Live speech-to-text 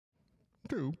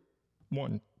2,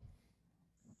 1.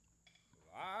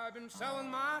 I've been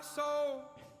selling my soul,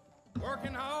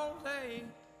 working all day,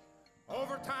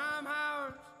 overtime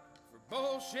hours for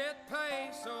bullshit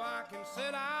pay, so I can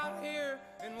sit out here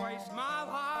and waste my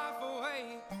life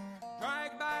away,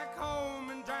 drag back home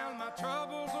and drown my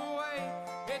troubles away.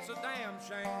 It's a damn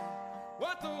shame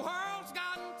what the world's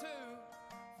gotten to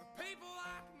for people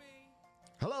like me.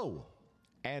 Hello,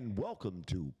 and welcome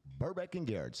to Burbeck and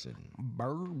Garrettson.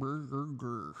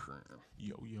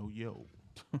 Yo, yo, yo.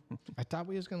 I thought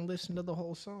we was gonna listen to the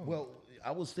whole song. Well,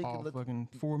 I was thinking, All fucking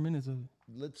 4 minutes of it.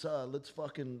 let's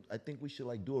fucking. I think we should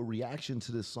like do a reaction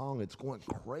to this song. It's going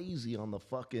crazy on the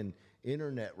fucking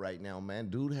internet right now, man.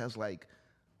 Dude has like,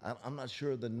 I'm not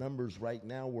sure the numbers right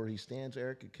now where he stands.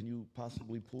 Eric, can you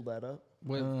possibly pull that up?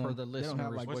 For the they don't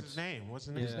have, listeners, like, What's his name? What's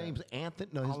his name? His name's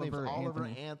Anthony. No, his name's Oliver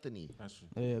Anthony. That's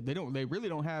Yeah, they really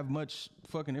don't have much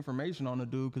fucking information on the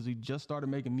dude because he just started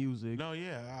making music. no,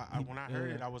 yeah. When I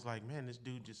heard it, I was like, man, this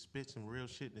dude just spit some real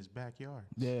shit in his backyard.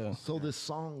 Yeah. So the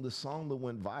song that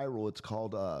went viral, it's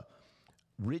called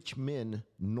Richmond,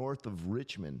 north of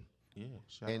Richmond. Yeah.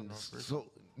 Shout And out North so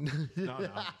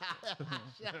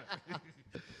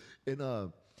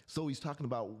no. so he's talking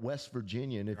about West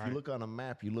Virginia, and if you Right. look on a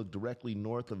map, you look directly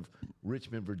north of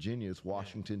Richmond, Virginia. It's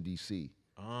Washington D.C.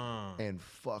 And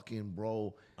fucking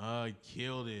bro, He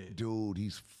killed it. dude,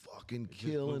 he's fucking Just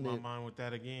killing blew my it. mind with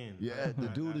that again. Yeah, the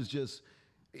dude is just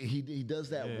he does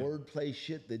that wordplay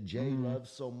shit that Jay loves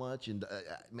so much, and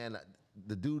man,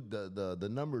 the dude, the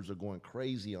numbers are going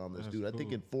crazy on this That's dude. I think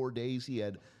cool. in 4 days he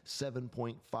had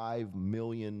 7.5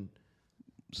 million.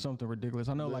 Something ridiculous.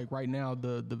 I know, like right now,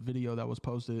 the video that was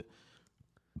posted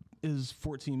is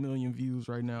 14 million views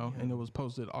right now, and it was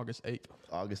posted August 8th.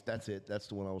 August, that's it. That's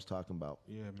the one I was talking about.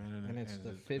 Yeah, man. And it's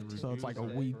the 50. So it's like a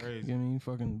reviews are week. crazy. You know what I mean?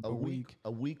 Fucking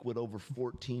A week with over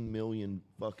 14 million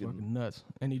fucking nuts.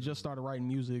 And he just started writing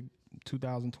music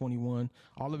 2021.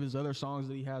 All of his other songs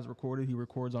that he has recorded, he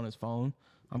records on his phone.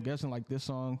 I'm guessing like this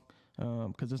song,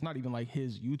 because it's not even like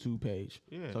his YouTube page.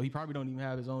 Yeah. So he probably don't even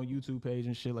have his own YouTube page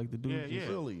and shit. Like the dude Yeah, just,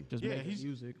 Really? just Yeah, making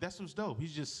music. That's what's dope.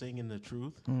 He's just singing the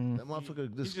truth. That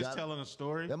motherfucker He's just telling a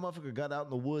story. That motherfucker got out in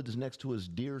the woods next to his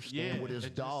deer stand Yeah, with his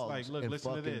and just dogs like, look, and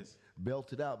listen to fucking this.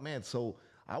 belted out, man. So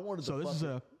I wanted So to. this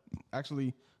is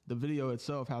actually the video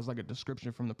itself has like a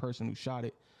description from the person who shot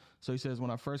it. So he says,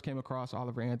 when I first came across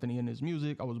Oliver Anthony and his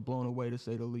music, I was blown away to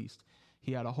say the least.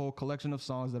 He had a whole collection of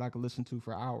songs that I could listen to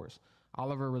for hours.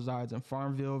 Oliver resides in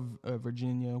Farmville,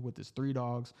 Virginia with his 3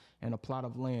 dogs and a plot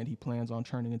of land he plans on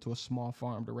turning into a small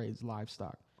farm to raise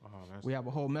livestock. We have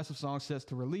a whole mess of song sets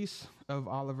to release of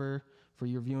Oliver for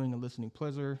your viewing and listening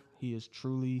pleasure. He is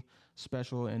truly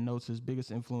special and notes his biggest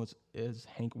influence is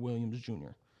Hank Williams Jr.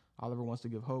 Oliver wants to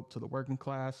give hope to the working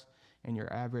class and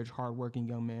your average hardworking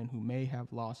young man who may have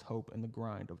lost hope in the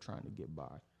grind of trying to get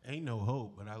by. Ain't no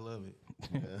hope, but I love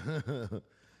it.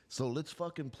 So let's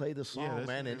fucking play the song, let's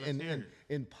man, hear it, and let's hear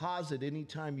and pause it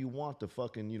anytime you want to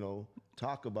fucking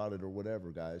talk about it or whatever,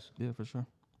 guys. Yeah, for sure.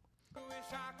 I wish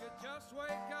I could just wake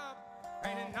up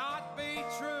and it not be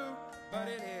true, but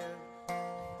it is.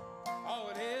 Oh,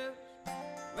 it is.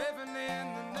 Living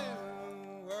in the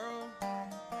new world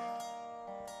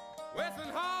with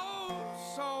an whole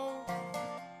soul.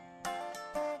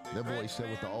 That boy said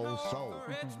with the old soul.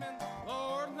 Richmond,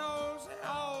 Lord knows they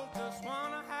all just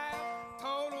wanna have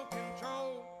total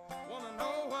control. Wanna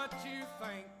know what you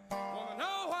think, wanna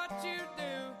know what you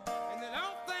do, and they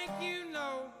don't think you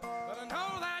know, but I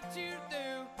know that you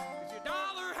do. 'Cause your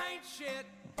dollar ain't shit,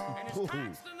 and it's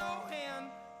taxed to no end.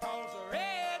 'Cause the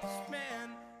rich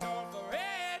men, 'cause the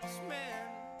rich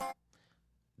men.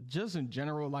 Just in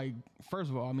general, like, first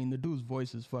of all, I mean, the dude's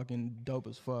voice is fucking dope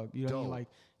as fuck. You know what I mean? Dope. Like,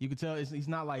 you could tell it's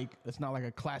not like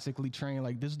a classically trained.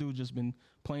 Like, this dude just been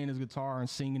playing his guitar and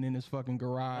singing in his fucking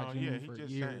garage Oh yeah, for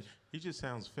years. he just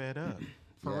sounds fed up.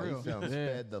 For Yeah, real. he sounds Yeah.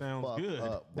 fed the Sounds fuck good.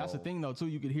 up. That's the bro. thing, though, too.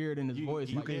 You could hear it in his voice.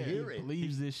 you Like, can hear he it.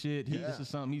 believes this shit. This is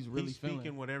something he's really He's speaking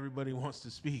feeling. what everybody wants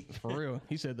to speak. For real.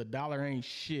 He said the dollar ain't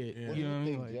shit. Yeah. What You do know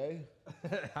you what I think, mean?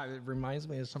 Jay? It reminds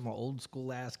me of some old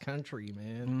school ass country,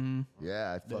 man.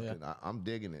 Yeah, I'm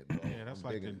digging it, bro. Yeah, that's I'm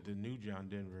like digging the new John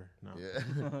Denver. No.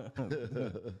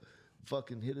 it.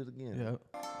 Fucking hit it again. Yeah.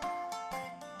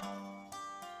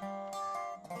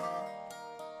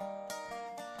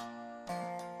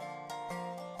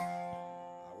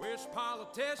 I wish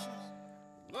politicians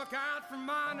would look out for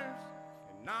minors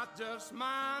and not just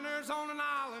minors on an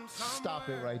island somewhere. Stop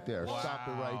it right there. Stop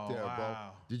it right there, bro.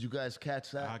 Wow. Did you guys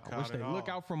catch that? I I caught wish it they all. look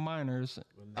out for minors,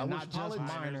 I and wish not just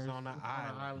politics- minors. on the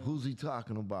island. Who's he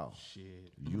talking about?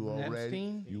 Shit. You already,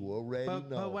 Epstein? you already know.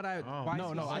 But what I why No,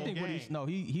 is no, he I saying- think what he's gang.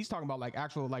 he's talking about like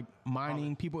actual like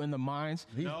mining people in the mines.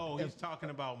 No, he's talking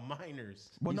about minors.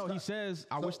 Well, no, he says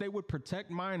I wish they would protect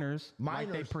minors, like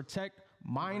they Minors. protect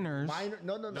minors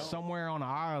No. somewhere on an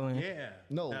island. Yeah.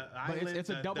 No. The But island, it's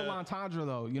a double entendre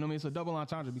though. You know what I mean? It's a double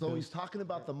entendre because So he's talking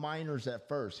about the miners at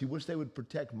first. He wished they would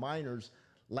protect miners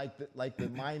like the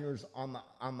miners on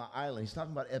the island. He's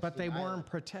talking about Epstein But they Island. weren't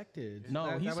protected. No,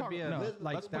 that, he's that would be talking- a, no,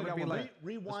 like let's that play would that be one like back.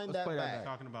 Rewind Let's that play that back. back.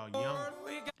 Talking about Lord, young.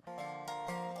 we got-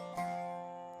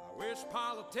 I wish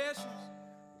politicians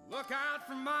would look out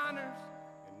for minors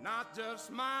and not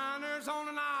just minors on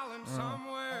an island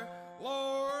somewhere.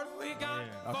 Lord, we got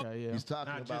okay, yeah. He's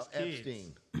talking Not about just kids.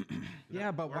 Epstein.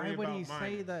 Yeah, but why Worry would he about say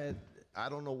minors. that? I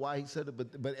don't know why he said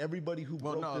it, but everybody who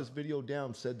broke no. this video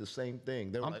down said the same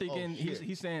thing. They were I'm like, thinking oh, shit.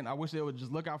 he's saying I wish they would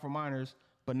just look out for minors,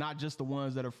 but not just the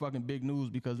ones that are fucking big news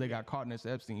because they got caught in this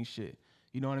Epstein shit.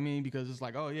 You know what I mean? Because it's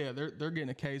like, oh yeah, they're getting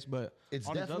a case, but It's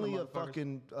all these other definitely a motherfuckers-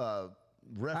 fucking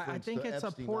reference. I think to it's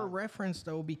Epstein a poor Island. reference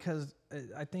though, because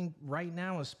I think right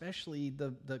now, especially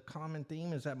the common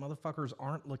theme is that motherfuckers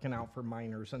aren't looking out for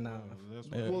minors enough. That's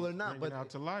what Well, he's they're not, bringing but out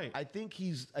to light. I think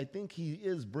he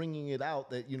is bringing it out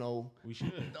that We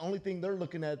should. The only thing they're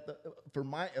looking at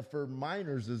for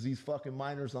minors is these fucking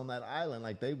minors on that island,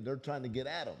 like they're trying to get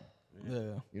at them.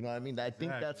 Yeah, You know what I mean? I think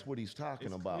Exactly. that's what he's talking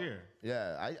It's about. clear.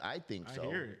 Yeah, I think I so.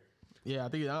 hear it. yeah. I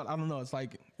think I don't know. It's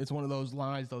like it's one of those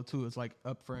lines though too. It's like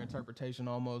up for interpretation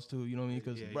almost too. You know what I mean?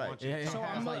 Because Yeah, he Right. wants you to So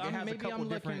have- I'm, like, it has a maybe couple I'm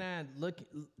looking different- at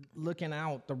looking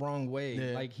out the wrong way.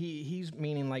 Yeah. Like he's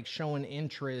meaning like showing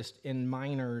interest in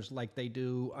minors like they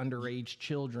do underage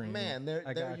children. Man, there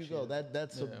got you go.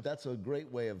 That's a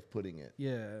great way of putting it.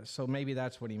 Yeah, so maybe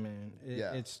that's what he meant.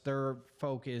 Yeah. It's they're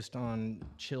focused on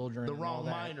children. The and all wrong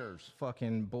that minors.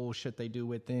 Fucking bullshit they do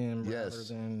with them Yes. rather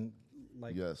than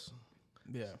like Yes.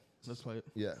 yeah, let's play it.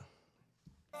 Yeah.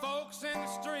 folks in the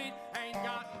street ain't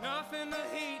got nothing to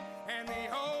eat, and the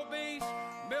obese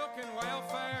milking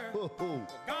welfare. Whoa.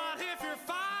 God, if you're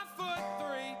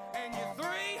 5'3" and you're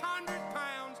 300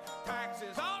 pounds,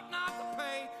 taxes ought not to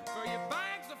pay for your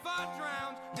bags of fudge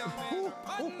rounds. Young men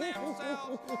are putting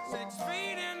themselves 6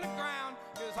 feet in the ground,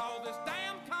 'cause all this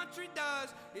damn country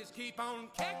does is keep on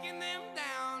kicking them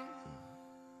down.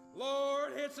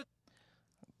 Lord, it's a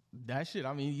That shit.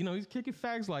 I mean, he's kicking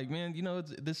facts like, man,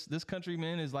 this country,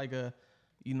 man, is like the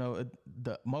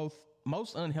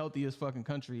most unhealthiest fucking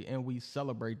country, and we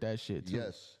celebrate that shit too.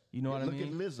 Yes. You know what I Look mean?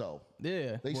 at Lizzo.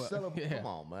 Yeah, They celebrate- come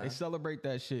on, man. They celebrate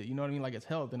that shit. You know what I mean? Like it's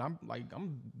health, and I'm gonna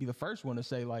be the first one to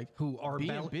say like, who are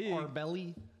being big, our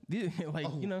belly. yeah, like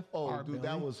Oh, our dude, belly.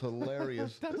 that was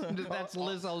hilarious. That's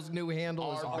Lizzo's new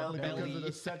handle. Is Our our belly because of belly.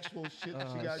 the sexual shit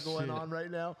she got going shit. on right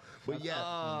now. But yeah,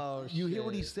 Oh, you hear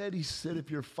what he shit. said? He said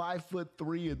if you're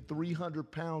 5'3" and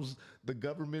 300 pounds, the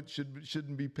government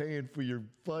shouldn't be paying for your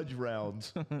fudge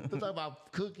rounds. They're talking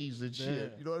about cookies and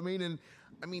shit. You know what I mean? And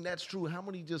I mean that's true. How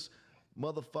many just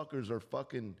motherfuckers are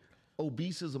fucking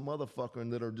obese as a motherfucker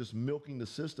and that are just milking the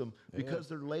system because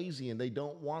they're lazy and they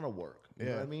don't want to work? You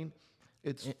know what I mean?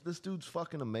 This dude's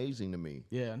fucking amazing to me.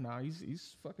 Yeah, nah,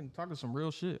 he's fucking talking some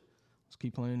real shit. Let's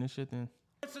keep playing this shit then.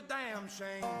 It's a damn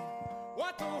shame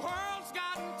what the world's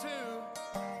gotten to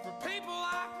for people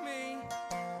like me,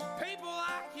 people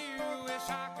like you. Wish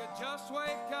I could just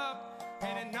wake up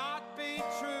and it not be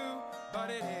true, but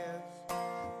it is.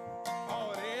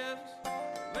 Oh, it is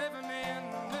living in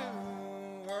the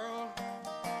new world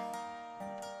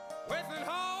with an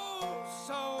whole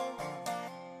soul.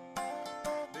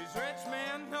 These rich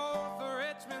men north of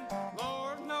Richmond,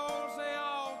 Lord knows they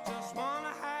all just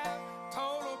wanna have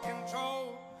total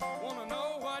control. Wanna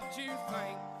know what you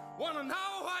think, wanna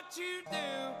know what you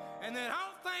do, and they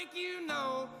don't think you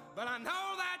know, but I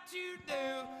know that you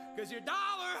do, 'cause your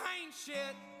dollar ain't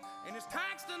shit, and it's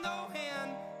taxed to no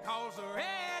end, 'cause the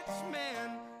rich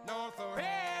men, north of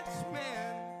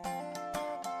Richmond.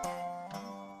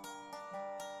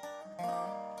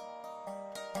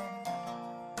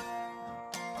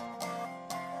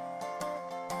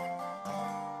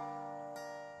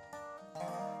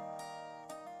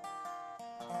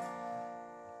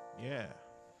 Yeah.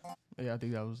 Yeah, I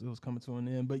think it was coming to an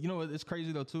end. But you know what? It's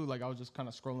crazy though too. Like I was just kind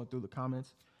of scrolling through the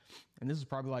comments, and this is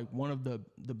probably like one of the.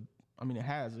 I mean, it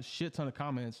has a shit ton of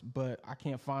comments, but I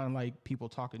can't find like people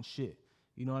talking shit.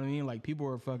 You know what I mean? Like people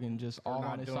are fucking just all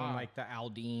Not on his doing side. like the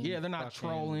Aldine. Yeah, they're not fucking-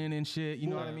 trolling and shit. You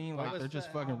know what I Well, mean? what Like was they're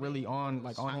just that? fucking really on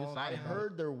like on his I side.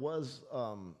 heard there was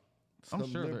I'm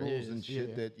some sure there liberals is, and shit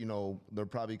yeah. that, you know, they're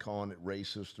probably calling it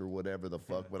racist or whatever the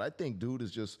fuck. But I think dude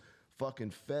is just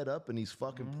fucking fed up and he's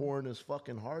fucking pouring his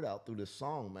fucking heart out through this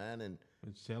song, man. And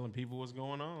It's telling people what's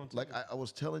going on. too. like I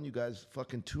was telling you guys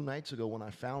fucking 2 nights ago when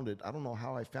I found it. I don't know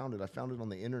how I found it. I found it on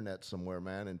the internet somewhere,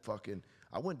 man. And fucking,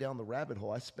 I went down the rabbit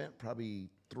hole. I spent probably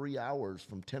 3 hours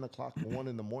from 10 o'clock to 1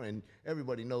 in the morning.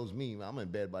 Everybody knows me. I'm in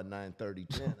bed by 9:30,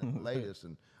 10 at the latest.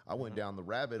 And I went down the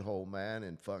rabbit hole, man,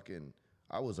 and fucking,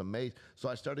 I was amazed. So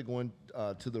I started going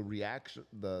to the reaction,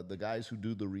 the guys who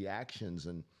do the reactions,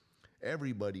 and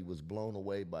everybody was blown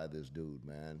away by this dude,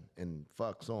 man. And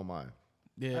fuck, so am I.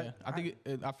 Yeah, I think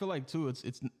I feel like too. It's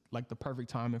like the perfect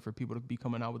timing for people to be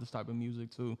coming out with this type of music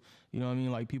too. You know what I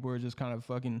mean? Like people are just kind of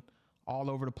fucking all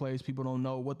over the place. People don't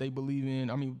know what they believe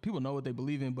in. I mean, people know what they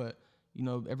believe in, but you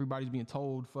know everybody's being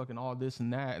told fucking all this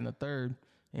and that and the third,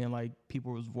 and like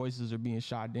people's voices are being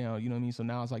shot down. You know what I mean? So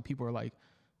now it's like people are like,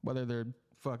 whether they're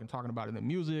fucking talking about it in the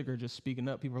music or just speaking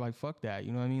up, people are like, fuck that.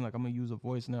 You know what I mean? Like I'm gonna use a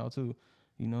voice now too.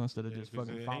 You know, instead of just 'Cause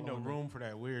fucking there ain't no following room for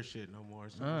that weird shit no more.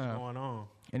 So what's going on?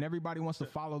 And everybody wants to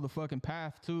follow the fucking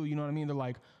path too. You know what I mean? They're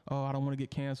like, oh, I don't want to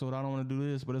get canceled. I don't want to do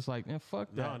this. But it's like, man,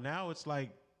 fuck No, that. now it's like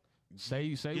Say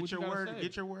get what your you gotta word, say.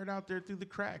 get your word out there through the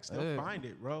cracks. They'll find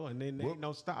it, bro, and then there ain't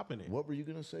no stopping it. What were you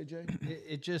gonna say, Jay?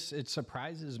 It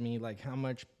surprises me like how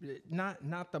much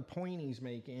not the point he's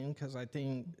making, because I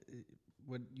think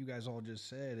what you guys all just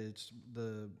said, it's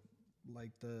the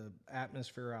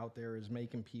atmosphere out there is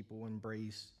making people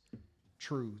embrace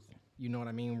truth, you know what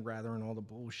I mean, rather than all the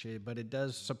bullshit. But it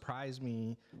does surprise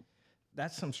me.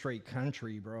 That's some straight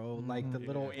country, bro. Like the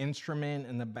little instrument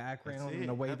in the background and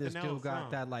the way Nothing this dude else, got huh?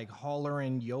 that like holler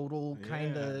and yodel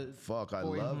kind of. Fuck, I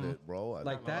love it, bro. I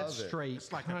Like that's love it. straight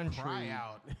It's like country. a cry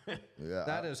out. Yeah,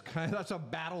 That is that's a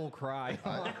battle cry.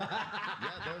 yeah,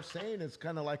 they're saying it's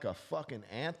kind of like a fucking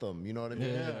anthem. You know what I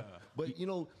mean? Yeah. But you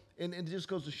know, and it just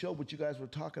goes to show what you guys were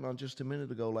talking on just a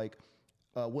minute ago. Like,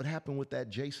 what happened with that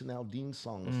Jason Aldean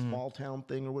song, the small town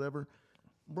thing or whatever.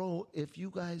 Bro, if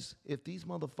these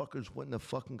motherfuckers wouldn't have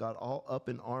fucking got all up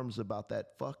in arms about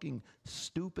that fucking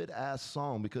stupid ass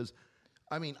song, because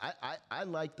I mean, I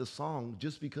like the song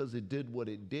just because it did what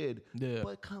it did. Yeah.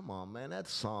 But come on, man, that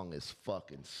song is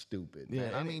fucking stupid. Yeah,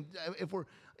 Man. I and mean,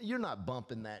 you're not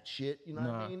bumping that shit. You know what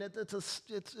I Nah. mean?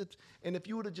 It's and if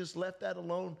you would have just left that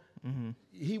alone,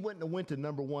 he wouldn't have went to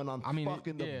number one on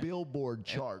the Billboard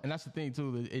chart. And that's the thing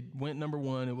too. That it went number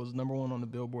one. It was number one on the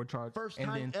Billboard chart. First and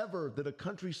time then, ever that a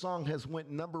country song has went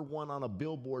number one on a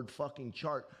Billboard fucking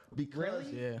chart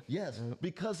because Yeah. yes,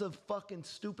 because of fucking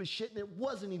stupid shit, and it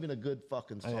wasn't even a good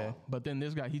fucking song. Yeah. But then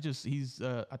this guy,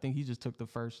 I think he just took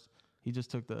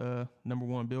the number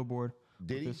one Billboard.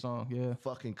 Did with he? this song? Yeah.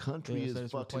 Fucking country Yeah, so is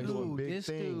it's fucking replaced- doing Dude, big this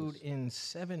things. dude in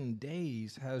 7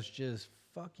 days has just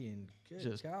fucking good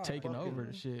Just God, taking fucking- over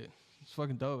the shit. It's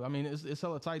fucking dope. I mean, it's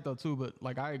hella tight though too. But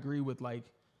like, I agree with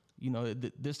like, you know,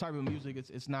 this type of music.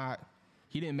 It's not.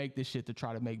 He didn't make this shit to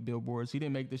try to make billboards. He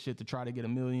didn't make this shit to try to get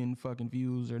 1 million fucking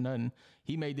views or nothing.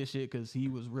 He made this shit because he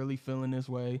was really feeling this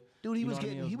way. Dude, he You know was what I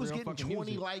mean? getting It he was real getting fucking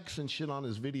 20 music. likes and shit on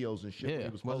his videos and shit. when Yeah,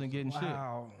 he was wasn't posting. getting shit.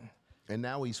 Wow. And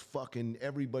now he's fucking.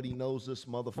 Everybody knows this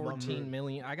motherfucker. 14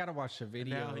 million. I gotta watch the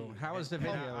video. How is the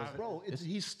video? Bro,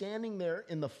 he's standing there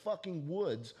in the fucking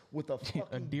woods with a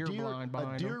fucking deer blind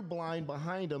behind him. blind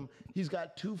behind him. He's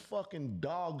got 2 fucking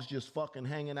dogs just fucking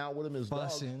hanging out with him. His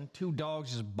dogs Bussing. 2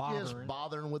 dogs just bothering. just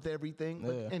bothering with everything,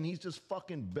 but- Yeah. and he's just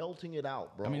fucking belting it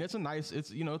out, bro. I mean, it's a nice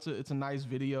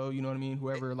video. You know what I mean?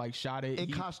 Whoever like shot it. it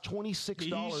he- cost $26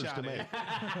 to shot make. it.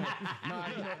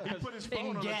 He put his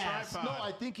phone on gas. a tripod. No,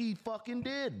 I think he fucking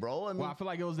did, bro. I mean, Well, I feel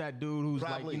like it was that dude who's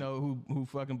like, Probably. you know, who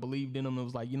fucking believed in him and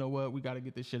was like, you know what, we got to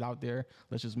get this shit out there.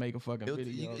 Let's just make a fucking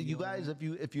video. You know? guys,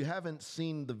 if you haven't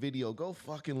seen the video, go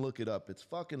fucking look it up. It's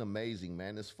fucking amazing,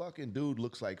 man. This fucking dude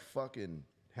looks like fucking.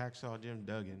 Hacksaw Jim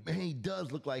Duggan. Man, he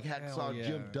does look like Hacksaw yeah.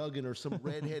 Jim Duggan or some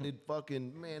redheaded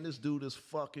fucking man. This dude is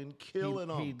fucking killing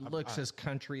He him. looks as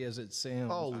country as it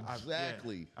sounds. Oh, Yeah,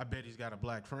 exactly. I bet he's got a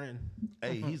black friend.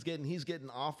 Hey, he's getting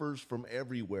offers from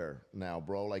everywhere now,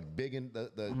 bro. Like Big and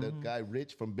the guy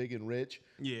Rich from Big and Rich,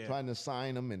 Yeah. trying to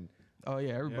sign him and. Oh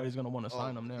yeah, everybody's gonna want to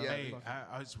sign him now. yeah. Hey,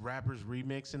 it's rappers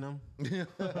remixing them.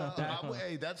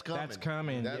 Hey, that's coming. That's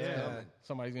coming, That's yeah. coming.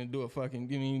 Somebody's gonna do a fucking.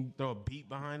 Give me. Throw a beat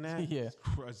behind that. Yeah.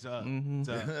 It's up. It's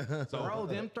up. So, Bro,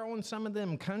 them throwing some of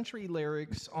them country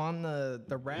lyrics on the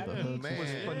rap beats was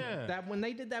man. fun. Yeah. That when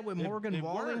they did that with Morgan it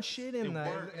Wallen works. shit in It the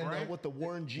worked. And Right. with the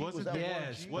Warren G, was wasn't that that Warren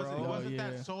Yes, G? wasn't bro. wasn't Yeah.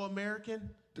 that so American?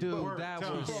 dude, It worked. that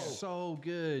Tell was me. so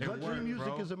good. Country worked, music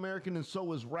bro. is American, and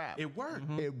so is rap. It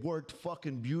worked. It worked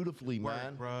fucking beautifully, man.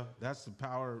 Worked, bro. That's the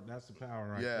power. That's the power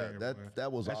right Yeah, there. that- bro.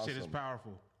 that was That shit is awesome.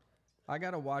 powerful. I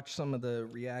gotta watch some of the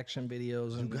reaction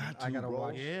videos, and I gotta bro.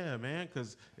 watch. Yeah, man,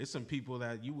 because it's some people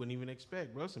that you wouldn't even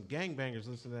expect, bro. Some gangbangers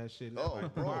listen to that shit. Oh,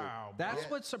 Like, bro. wow. That's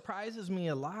what surprises me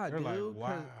a lot, They're like, dude.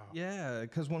 wow. Yeah,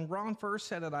 because when Ron first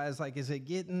said it, I was like, is it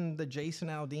getting the Jason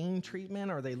Aldean treatment?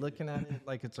 Are they looking at it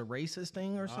like it's a racist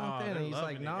thing or something? they're And he's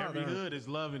like, loving it. no. Every hood is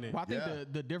loving it. Well, I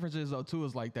think the difference is though too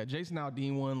is like that Jason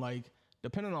Aldean one, like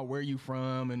depending on where you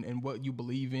from and what you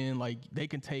believe in, like they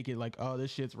can take it like, oh, this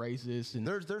shit's racist, and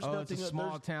There's oh, it's nothing- a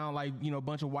small town, like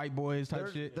bunch of white boys type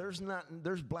shit.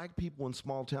 There's black people in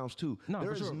small towns too. No, There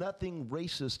for is sure. nothing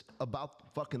racist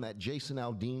about fucking that Jason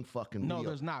Aldean fucking No, video.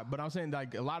 there's not. But I'm saying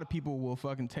like a lot of people will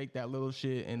fucking take that little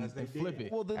shit and flip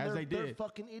it Well, then as they they're did.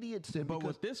 fucking idiots then. But because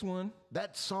with this one,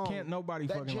 that song, can't nobody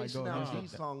that fucking, like, Jason go against Aldean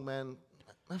that. song, man.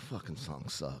 That fucking song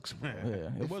sucks, bro. yeah,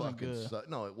 it wasn't fucking good.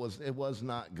 No, it was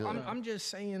not good. I'm just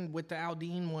saying with the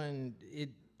Aldean one,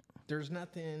 there's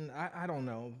nothing. I don't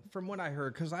know from what I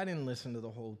heard because I didn't listen to the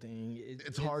whole thing.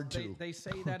 It's hard to. They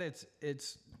say that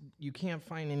it's you can't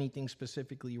find anything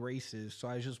specifically racist. So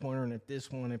I was just wondering if this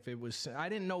one, if it was. I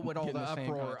didn't know what all Getting the the same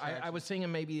kind of uproar. I traction. was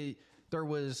thinking maybe there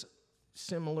was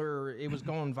similar. It was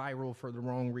going viral for the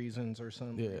wrong reasons or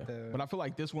something. Yeah, like that. but I feel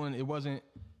like this one, it wasn't.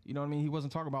 You know what I mean? He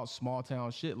wasn't talking about small town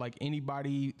shit. Like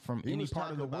anybody from any was part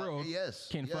of the talking about- world yes,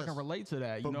 can yes. fucking relate to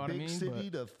that. You From know what I big mean? city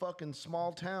But- to fucking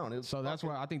small town. It's so that's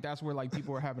why I think that's where like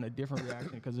people are having a different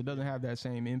reaction because it doesn't have that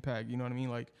same impact. You know what I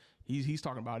mean? Like he's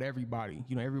talking about everybody.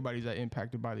 You know, everybody's that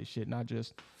impacted by this shit, not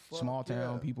just small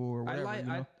town yeah. people or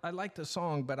whatever. I like the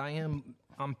song, but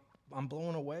I'm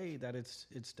blown away that it's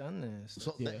done this.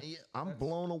 So I'm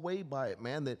blown away by it,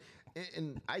 man.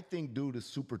 And I think dude is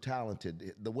super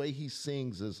talented. The way he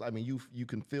sings is, I mean, you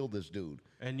can feel this dude.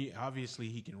 And obviously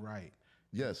he can write.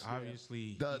 Yes.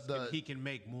 Obviously he can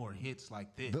make more hits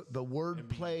like this. The word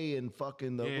play and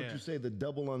fucking what Yeah. you say, the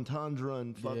double entendre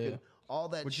and fucking all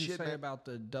that What'd shit. you say man. about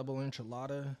the double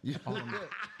enchilada?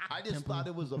 I just thought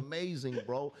it was amazing,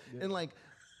 bro. And like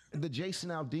the Jason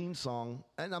Aldean song,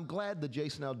 and I'm glad the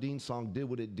Jason Aldean song did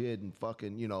what it did and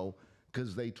fucking,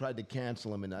 because they tried to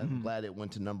cancel him, and I'm glad it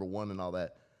went to #1 and all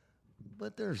that.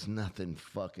 But there's nothing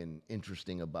fucking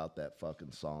interesting about that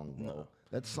fucking song, bro. No.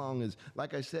 That song is,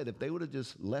 like I said, if they would have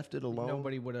just left it alone,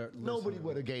 Nobody would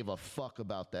have gave a fuck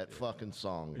about that fucking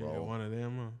song, bro. Yeah, one of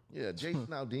them. Yeah, Jason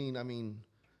Aldean, I mean,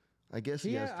 I guess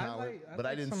he has talent, but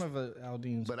I didn't. some of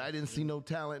Aldean's. But I didn't see no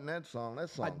talent in that song. That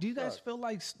song. Do you guys sucked. feel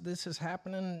like this is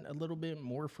happening a little bit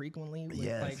more frequently? With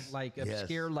Yes. Like Yes.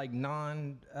 obscure, like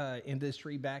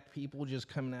non-industry backed people just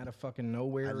coming out of fucking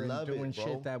nowhere I and love it, doing bro.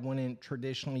 shit that wouldn't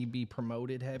traditionally be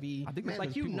promoted heavy. I think that's like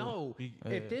because you people- know,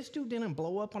 if this dude didn't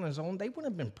blow up on his own, they wouldn't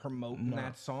have been promoting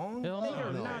that song. Hell They no.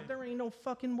 are No. not. There ain't no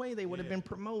fucking way they would have been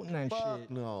promoting that Fuck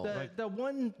shit. no.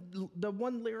 The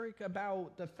one lyric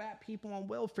about the fat people on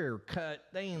welfare cut,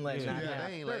 they ain't letting that Yeah,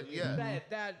 happen. they ain't letting- yeah.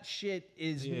 That shit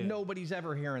is nobody's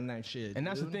ever hearing that shit. And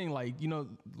that's the thing, like,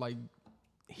 like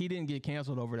he didn't get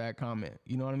canceled over that comment.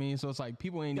 You know what I mean? So it's like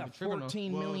people ain't Got even tripping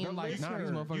 14 on. million They're like, nah, these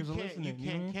listeners. motherfuckers You are can't, listening. you know what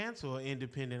I can't mean? cancel an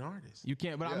independent artist. You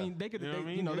can't, but I Yeah. mean, they could, You know what I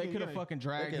mean? they Yeah, could have yeah. fucking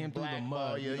dragged They can him through the blackball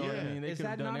mud. you, You know what yeah. I mean? They Is could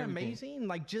have that done not everything. amazing?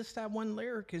 Like just that one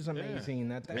lyric is amazing.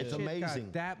 That It's shit amazing.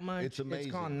 got that much. It's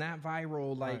amazing. gone that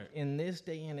viral. Like Right. in this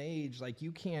day and age, like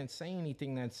you can't say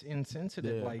anything that's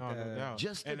insensitive Yeah. like No, no that. doubt.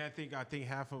 Just and I think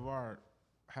half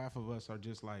of us are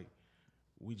just like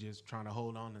we just trying to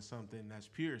hold on to something that's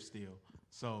pure still.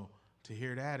 So to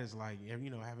hear that is like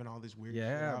having all this weird shit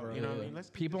Yeah, out, bro. you know what I mean? Let's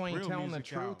get People this ain't real telling the music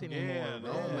truth out. anymore, Yeah,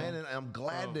 bro. Oh man, and I'm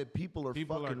glad that people are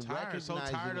people are fucking tired, so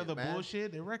recognizing tired of the it, man.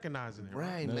 bullshit. They're recognizing it,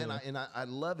 Right, man. I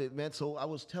love it, man. So I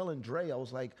was telling Dre, I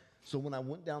was like, so when I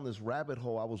went down this rabbit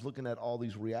hole, I was looking at all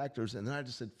these reactors, and then I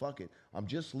just said, fuck it. I'm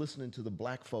just listening to the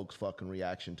black folks' fucking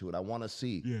reaction to it. I want to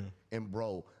see. Yeah. And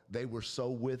bro, they were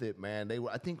so with it, man.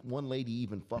 I think one lady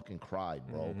even fucking cried,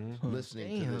 bro,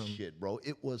 listening to this Damn. shit, bro.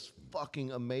 It was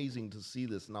fucking amazing to see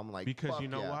this, and I'm like, Because fuck you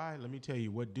know yeah. why? Let me tell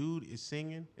you, what dude is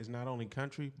singing is not only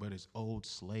country, but it's old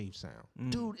slave sound.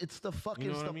 Dude, it's the fucking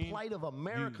You know it's what the I mean? plight of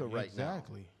America right now.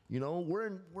 Exactly. You know,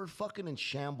 we're fucking in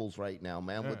shambles right now,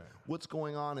 man. With what's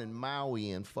going on in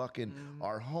Maui and fucking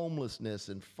our homelessness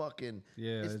and fucking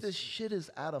this shit is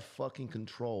out of fucking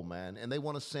control, man. And they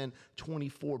want to send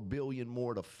 24 billion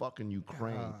more to fucking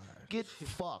Ukraine. Get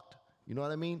fucked. You know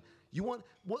what I mean? You want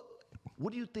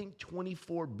what do you think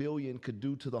 24 billion could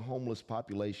do to the homeless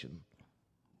population?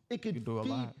 It could do a feed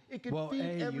lot. it could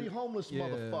feed every homeless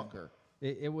motherfucker.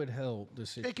 It would help the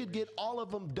situation. It could get all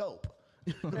of them dope.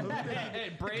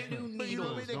 Brand new But you know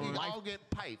what I mean? needles. They can Life- all get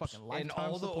pipes. Fucking and lifetime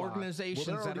all the supply. organizations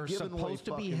Well, they're that are already giving away supposed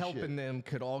to be fucking helping shit. them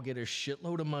could all get a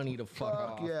shitload of money to fuck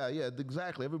Fuck off. yeah,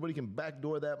 exactly. Everybody can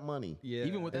backdoor that money. Yeah.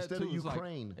 Even with that Instead too, of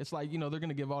Ukraine. it's like, you know, they're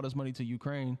gonna give all this money to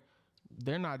Ukraine.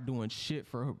 They're not doing shit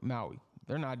for Maui.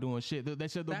 They're not doing shit. They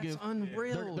said they'll That's give.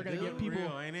 unreal. They're gonna dude. give people.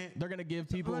 Real, ain't it? They're gonna give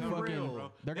people unreal, fucking.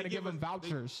 bro. They're They gonna give give them us-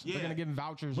 vouchers. yeah. They're gonna give them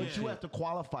vouchers. But and you shit. have to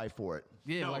qualify for it.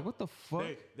 Yeah, No, like what the fuck?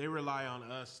 They rely on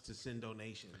us to send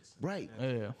donations. Right.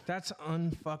 Yeah. That's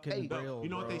unfucking Hey, real. You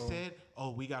know what they bro. said? Oh,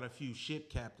 we got a few ship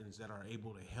captains that are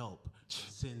able to help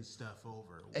send stuff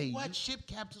over. Hey, What you- ship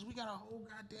captains? We got a whole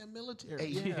goddamn military.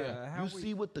 Hey, Yeah, how you we-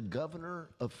 see what the governor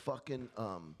of fucking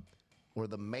or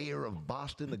the mayor of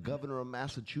Boston, the governor of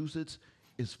Massachusetts,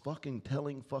 is fucking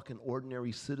telling fucking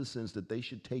ordinary citizens that they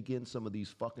should take in some of these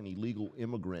fucking illegal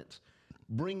immigrants.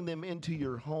 Bring them into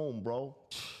your home, bro.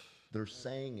 They're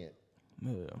saying it.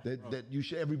 Yeah. That you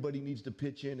should, everybody needs to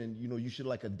pitch in, and you know you should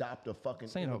like adopt a fucking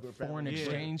Saying a immigrant foreign family.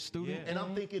 exchange student. Yeah. And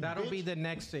I'm thinking That'll be bitch, the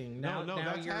next thing. Now, No, now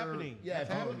that's you're, happening. Yeah, that's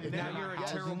if you- happening. if now Now you're a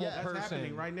Yes, terrible yes. That's person.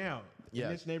 happening right now Yes.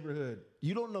 in this neighborhood.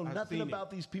 you don't know I've nothing seen it. about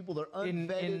these people. They're In-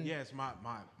 unvetted. Yes, my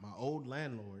old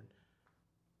landlord.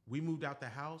 We moved out the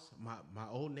house. My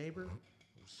old neighbor,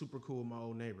 super cool. My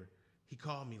old neighbor, he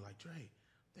called me like, Dre,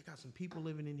 they got some people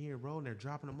living in here, bro, and they're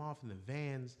dropping them off in the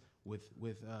vans with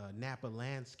Napa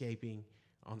landscaping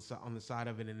on the side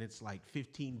of it, and it's like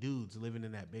 15 dudes living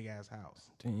in that big ass house.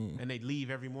 Damn. And they leave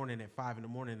every morning at 5 in the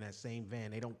morning in that same van.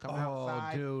 They don't come Oh,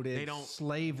 outside. dude, they it's don't.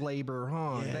 slave labor,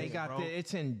 huh? Yes, they got bro.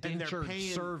 it's And they're indentured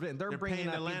paying- servant. They're they're bringing paying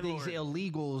the up these landlord.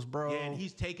 illegals, bro. Yeah, and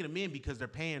he's taking them in because they're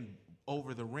paying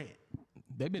over the rent.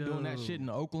 They've been doing that shit in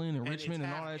Oakland and And it's Richmond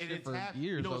and all half- that shit it's for half-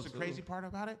 years. You know what's though, the too. crazy part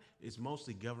about it? It's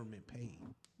mostly government paid.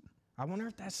 I wonder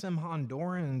if that's some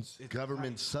Hondurans. It's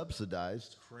Government crazy.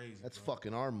 subsidized. Crazy, That's bro.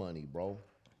 fucking our money, bro.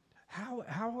 How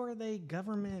are they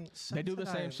government? They do the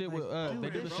same subsidized? shit with, dude, they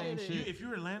do the this same is- shit. If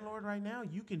you're a landlord right now,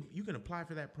 you can apply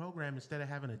for that program instead of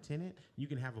having a tenant. You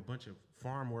can have a bunch of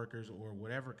farm workers or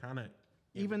whatever kind of.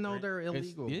 Even though they're It's-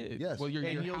 illegal. yeah. Yes. Well, you're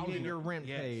And you'll housing get them. your rent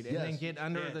Yes. paid, and then Yes. get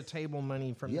under Yes. the table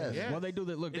money from Yes. them. Yes. Well, they do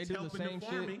the look. They It's do the helping the same shit.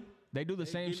 farming. They do the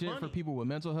They same get shit for money. people with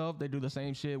mental health. They do the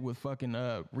same shit with fucking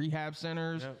rehab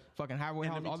centers, Yep. fucking halfway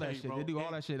And let house, me all tell that you, shit. bro, They do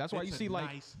all that shit. That's why you it's a see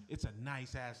like it's a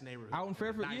nice ass neighborhood. out in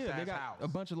Fairfield, Nice yeah, they ass got house. a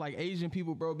bunch of like Asian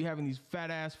people, bro, be having these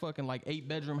fat ass fucking like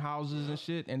 8-bedroom houses and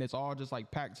shit, and it's all just like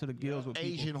packed to the gills with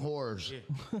people. Asian whores.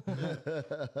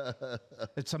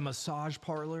 It's a massage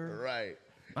parlor. Right.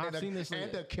 I've and seen this.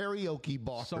 And a karaoke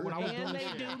bar. So when I was doing And this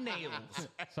they shit, do nails.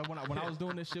 so when I was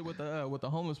doing this shit with the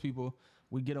homeless people,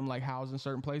 we get them like housed in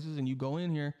certain places, and you go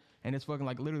in here, and it's fucking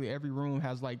like literally every room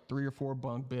has like 3 or 4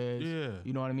 bunk beds. Yeah.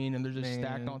 You know what I mean? And they're just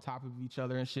stacked Man. on top of each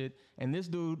other and shit. And this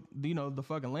dude, you know, the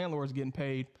fucking landlord's getting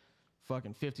paid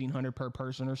fucking $1,500 per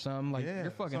person or something. Like Yeah,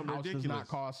 your fucking something house does ridiculous. not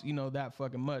cost, you know, that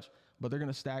fucking much. But they're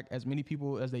gonna stack as many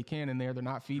people as they can in there. They're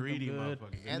not feeding Greedy them good.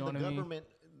 motherfuckers. You and know the what I mean?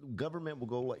 government will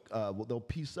go like, well, they'll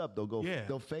piece up. They'll go. Yeah.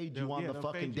 They'll fade you on the they'll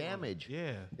fucking fade you on it. damage.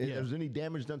 Yeah. If there's any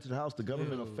damage done to the house, the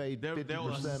government will fade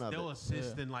 50% of They'll it.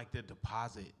 assist in like the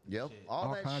deposit. Yep, shit.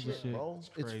 all that kinds of shit, shit. bro. It's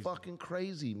crazy. fucking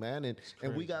crazy, man.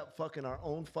 And we got fucking our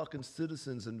own fucking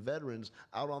citizens and veterans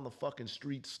out on the fucking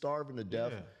streets starving to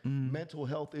death. Yeah. Mental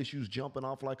health issues jumping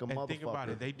off like a And motherfucker. think about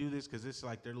it, they do this because it's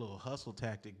like their little hustle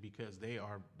tactic because they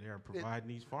are providing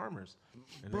these farmers.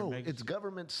 And they're Bro, making it's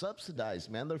government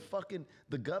subsidized, man. They're fucking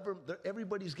the government.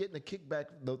 Everybody's getting a kickback.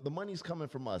 The money's coming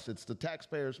from us. It's the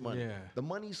taxpayers' money. Yeah. The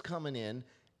money's coming in,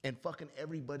 and fucking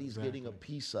everybody's getting a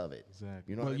piece of it. Exactly.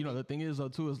 You know. Well, what you I know, mean? the thing is though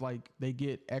too is like they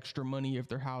get extra money if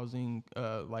they're housing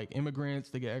like immigrants.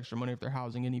 They get extra money if they're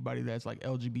housing anybody that's like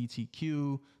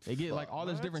LGBTQ. They get like all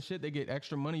this different shit. They get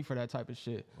extra money for that type of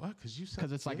shit What?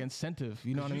 Because it's like incentive.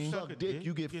 You know what I you mean? suck Suck dick,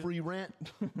 you get free rent.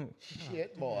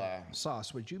 Shit, boy.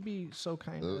 Sauce, would you be so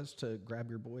kind as to grab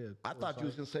your boy a I thought you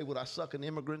was gonna say, "Would I suck an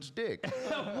immigrant's dick?"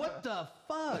 What the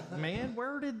fuck, man?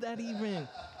 Where did that even?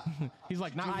 He's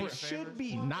like, not I for, should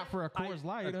be not for a Coors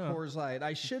Light. A huh? Coors Light.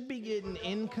 I should be getting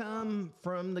income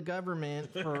from the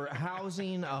government for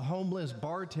housing a homeless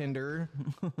bartender,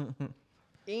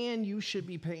 and you should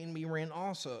be paying me rent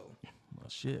also. Well,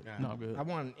 shit, no good. I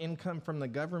want income from the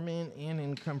government and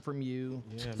income from you.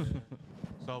 Yeah, man.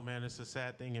 So, man, it's a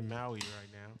sad thing in Maui right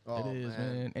now. Oh, It is,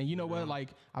 man. And you know what? Like,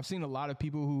 I've seen a lot of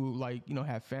people who, like, you know,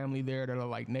 have family there that are,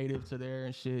 like, native to there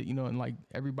and shit, you know, and, like,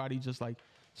 everybody just, like,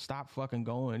 stop fucking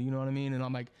going, you know what I mean? And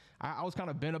I'm like, I was kind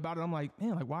of bent about it. I'm like,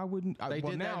 man, like, why wouldn't I? They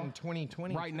well, did now, that in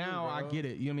 2020. right too, now, I bro. get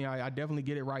it. You know what I mean? I definitely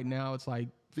get it right now. It's like,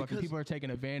 fucking Because- people are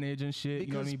taking advantage and shit,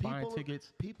 you know what I mean? Buying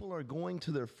tickets. People are going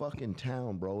to their fucking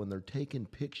town, bro, and they're taking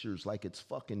pictures like it's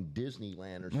fucking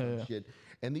Disneyland or some Yeah. shit.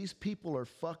 And these people are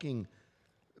fucking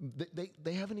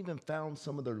They haven't even found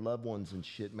some of their loved ones and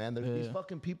shit, man. These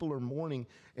fucking people are mourning,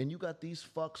 and you got these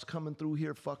fucks coming through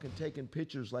here fucking taking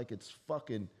pictures like it's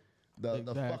fucking the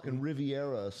fucking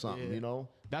Riviera or something, you know?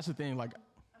 That's the thing, like.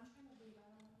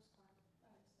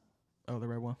 Oh, the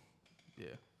red one? Yeah.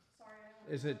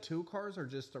 Sorry, Is it 2 cars or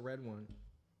just the red one?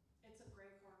 it's a gray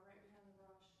car right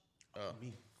behind the brush.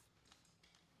 Me.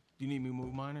 Do you need me to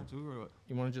move mine or too, or what?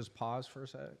 You want to just pause for a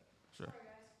sec? Sure. Sorry,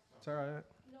 guys. It's all right.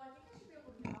 No, I think I should be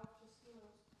able to get out. Just who knows.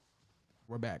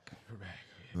 We're back. We're back.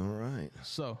 All right.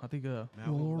 So I think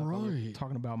Maui.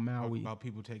 talking about Maui. About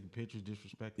people taking pictures,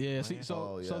 disrespecting. Yeah, the see, land.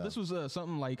 so this was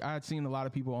something like I had seen a lot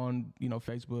of people on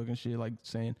Facebook and shit like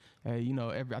saying, hey,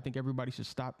 I think everybody should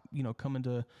stop coming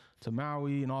to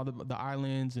Maui and all the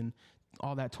islands and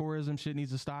all that tourism shit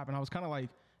needs to stop. And I was kind of like,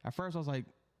 at first I was like,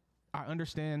 I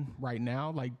understand right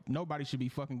now, like nobody should be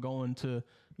fucking going to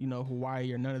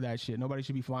Hawaii or none of that shit. Nobody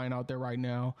should be flying out there right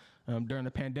now. During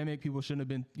the pandemic, people shouldn't have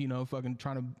been fucking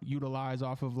trying to utilize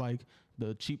off of like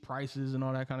the cheap prices and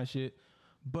all that kind of shit.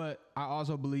 But I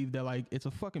also believe that like it's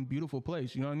a fucking beautiful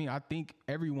place. You know what I mean? I think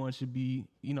everyone should be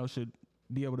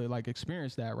able to like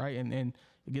experience that, right? And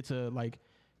get to like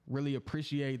really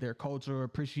appreciate their culture,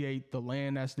 appreciate the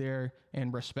land that's there,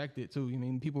 and respect it too. I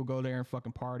mean, people go there and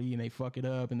fucking party and they fuck it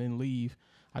up and then leave.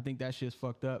 I think that shit's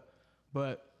fucked up.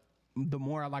 But the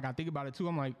more I think about it too,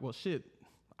 I'm like, well, shit,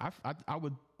 I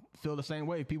would feel the same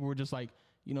way if people were just like,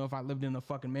 if I lived in a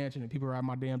fucking mansion and people are at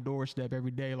my damn doorstep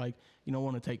every day, like,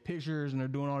 want to take pictures and they're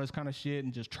doing all this kind of shit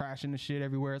and just trashing the shit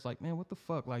everywhere. It's like, man, what the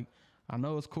fuck? Like, I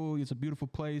know it's cool. It's a beautiful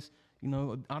place. I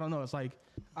don't know. It's like,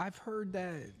 I've heard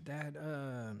that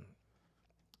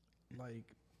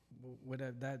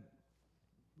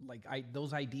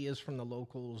those ideas from the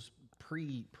locals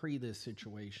pre this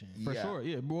situation. for sure.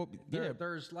 Yeah. Well, yeah.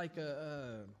 There's like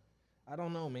I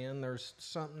don't know, man. There's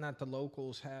something that the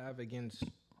locals have against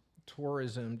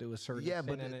tourism to a certain Yeah,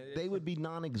 extent. but and they would be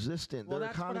non-existent. Well, Their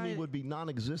that's what economy would be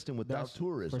non-existent without That's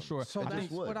tourism. for sure. So I that's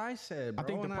think- what I said, bro. I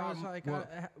think the and problem- I was like, well-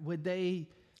 would they?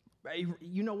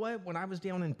 You know what? When I was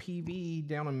down in PV,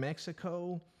 down in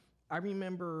Mexico, I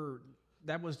remember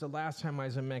that was the last time I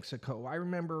was in Mexico. I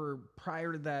remember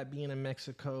prior to that being in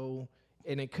Mexico,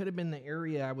 and it could have been the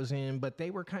area I was in, but they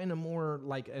were kind of more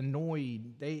like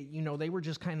annoyed. They were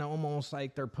just kind of almost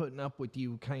like they're putting up with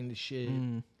you kind of shit.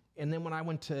 And then when I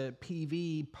went to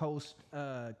PV post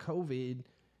COVID,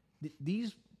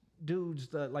 these dudes,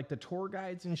 the tour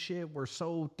guides and shit, were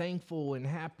so thankful and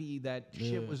happy that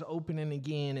shit was opening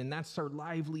again, and that's their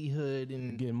livelihood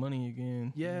and Getting money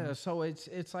again. yeah. So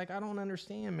it's like I don't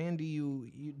understand, man. Do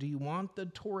you want the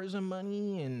tourism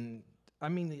money? And I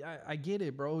mean, I get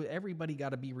it, bro. Everybody got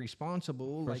to be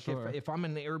responsible. For like sure. if I'm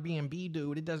an Airbnb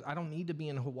dude, I don't need to be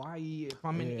in Hawaii. If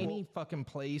I'm in any fucking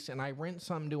place and I rent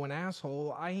something to an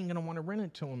asshole, I ain't gonna want to rent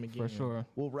it to him again. For sure.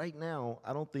 Well, right now,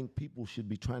 I don't think people should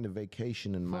be trying to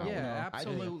vacation in Maui. Yeah, I think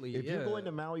absolutely, if you're yeah. going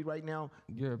to Maui right now,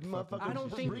 You're motherfuckers, I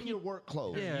don't think bring your work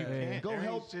clothes. Yeah. You can't. Go There ain't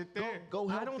help. shit there. Go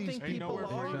help I don't these think Ain't people nowhere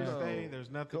for you to are, stay. though. There's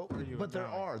nothing Go, for you. but in there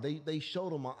Maui. are. They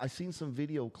showed them. I seen some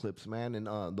video clips, man, and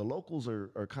the locals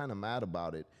are kind of mad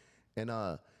about it, and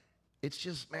it's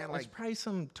just, man, There's like, probably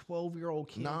some 12-year-old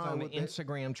kids Nah, on what they-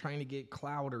 Instagram trying to get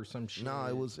clout or some shit. no,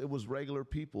 it was regular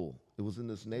people. It was in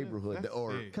this neighborhood, that's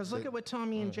or sick. Because look at what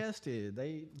Tommy and Jess did.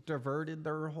 They diverted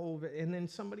their whole, and then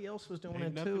somebody else was doing Ain't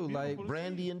it nothing too. Like, beautiful to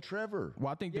Brandy and Trevor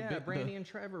Well, I think yeah, Brandy and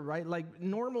Trevor, right? Like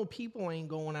normal people ain't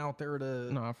going out there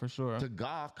to. no, for sure. to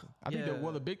gawk. I think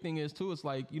Yeah. the big thing is too. It's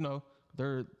like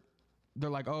they're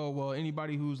like, oh well,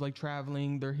 anybody who's like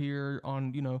traveling, they're here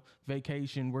on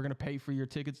vacation. We're gonna pay for your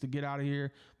tickets to get out of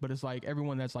here. But it's like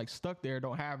everyone that's like stuck there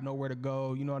don't have nowhere to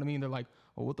go. You know what I mean? They're like,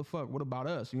 oh, what the fuck? What about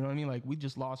us? You know what I mean? Like we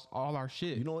just lost all our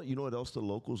shit. You know what else the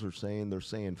locals are saying? They're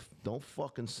saying, don't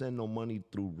fucking send no money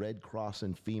through Red Cross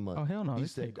and FEMA. Oh hell no, He they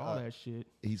said, take all that shit.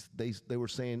 They were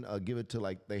saying give it to,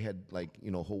 like, they had like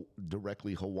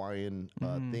directly Hawaiian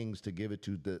things to give it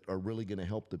to that are really going to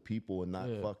help the people and not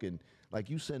fucking, like,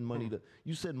 you send money to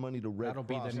Red That'll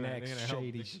be Cross. the They're next gonna help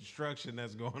shady. the construction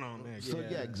that's going on next. So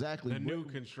yeah, exactly. The new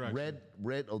construction.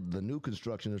 The new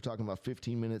construction. They're talking about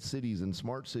 15-minute cities and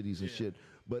smart cities and shit.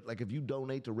 But like, if you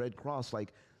donate to Red Cross,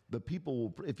 like, the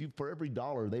people will, for every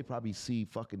dollar, they probably see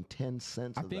fucking 10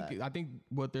 cents. I think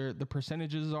what the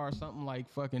percentages are something like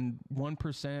fucking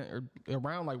 1% or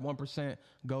around like 1%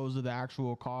 goes to the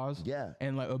actual cause. Yeah.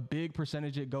 And like a big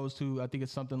percentage it goes to, I think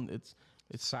it's something it's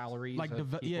salaries. like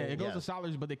of yeah, it goes Yeah. to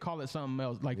salaries, but they call it something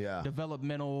else, like Yeah.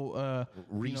 developmental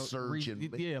Research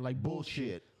and like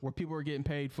bullshit, where people are getting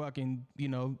paid fucking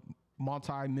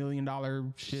multi-million-dollar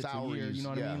shit a year. salaries. You know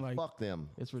what I mean? Like fuck them.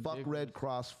 it's Fuck ridiculous. Red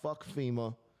Cross. Fuck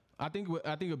FEMA. I think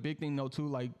a big thing though too,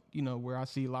 like, you know, where I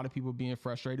see a lot of people being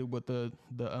frustrated with the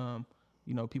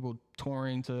you know, people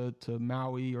touring to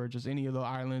Maui or just any of the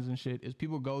islands and shit, is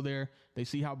people go there, they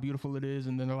see how beautiful it is,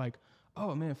 and then they're like,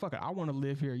 oh man, fuck it, I want to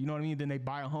live here. You know what I mean? Then they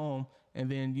buy a home, and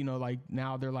then, you know, like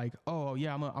now they're like, oh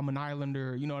yeah, I'm an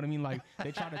islander. You know what I mean? Like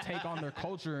they try to take on their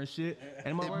culture and shit.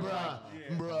 And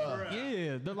bruh,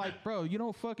 yeah, they're like, bro, you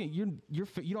don't fucking you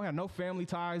don't have no family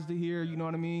ties to here. You know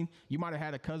what I mean? You might have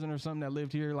had a cousin or something that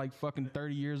lived here like fucking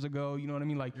 30 years ago. You know what I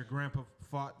mean? Like Your grandpa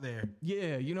fought there.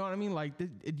 yeah, you know what I mean? Like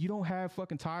you don't have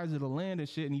fucking ties to the land and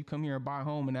shit, and you come here and buy a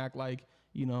home and act like,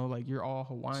 you know, like you're all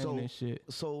Hawaiian and shit.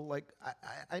 So like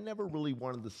I never really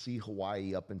wanted to see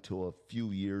Hawaii up until a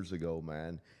few years ago,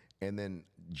 man. And then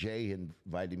Jay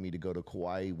invited me to go to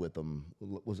Kauai with him.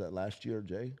 Was that last year,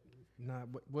 Jay? Not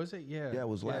was it? Yeah. Yeah, it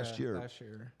was last year. Last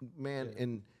year, man. Yeah.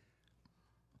 And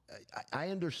I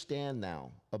understand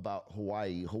now about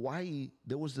Hawaii. Hawaii,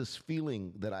 there was this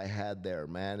feeling that I had there,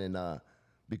 man, and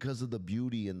because of the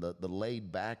beauty and the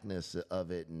laid backness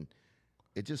of it, and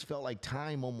it just felt like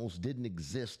time almost didn't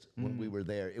exist when we were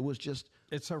there. It was just,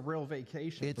 it's a real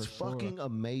vacation. it's fucking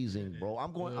amazing, bro.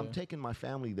 I'm taking my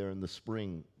family there in the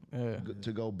spring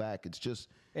to go back. It's just,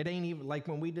 it ain't even like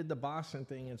when we did the Boston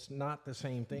thing. It's not the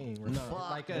same thing.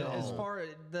 As far as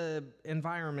the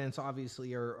environments,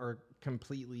 obviously are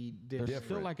completely different. There's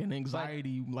still like an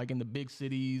anxiety, like in the big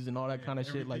cities and all that kind of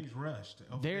shit. Like rushed.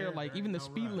 There, like even the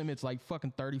speed limit's like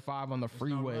fucking 35 on the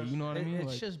freeway. You know what I mean? It's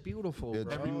like, just beautiful. It's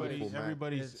bro.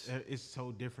 Everybody's it's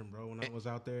so different, bro. When I was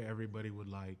out there, everybody would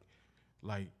like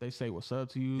they say what's up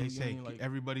to you. They you say know, like,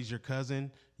 everybody's your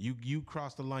cousin. You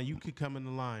cross the line, you could come in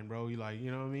the line, bro. You like,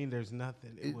 you know what I mean? There's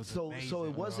nothing. It was amazing, so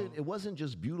it wasn't bro. it wasn't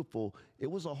just beautiful. It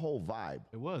was a whole vibe.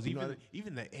 It was You know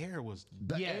even the air was.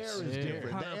 The air is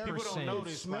different. The air People don't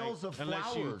notice. smells like, of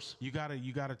unless flowers. You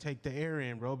gotta take the air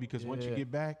in, bro, because once you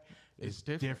get back, it's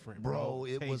different, Bro,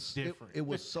 it was different. It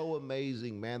was so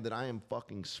amazing, man, that I am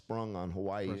fucking sprung on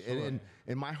Hawaii. Sure.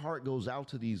 And my heart goes out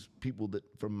to these people that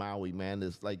from Maui, man.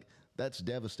 It's like, that's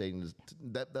devastating.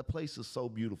 That place is so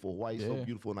beautiful. Hawaii's so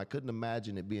beautiful, and I couldn't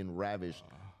imagine it being ravished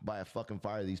by a fucking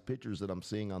fire. These pictures that I'm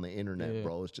seeing on the internet,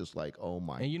 bro, it's just like, oh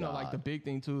my god. And you know, like the big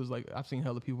thing too is like I've seen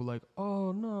hella people like,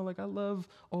 oh no, like I love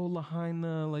old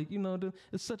Lahaina, like, you know,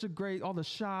 it's such a great, all the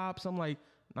shops. I'm like,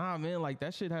 nah, man, like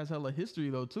that shit has hella history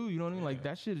though too. You know what I mean? Like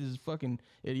that shit is fucking.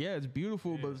 It's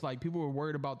beautiful, but it's like people were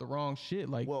worried about the wrong shit.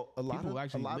 Like, well, a lot people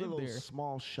actually of live those there.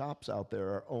 small shops out there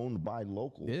are owned by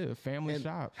locals. Yeah, family And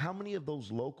shops. How many of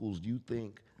those locals do you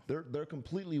think they're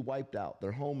completely wiped out?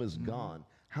 Their home is gone.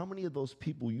 How many of those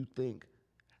people you think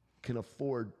can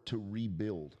afford to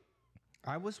rebuild?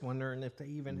 I was wondering if they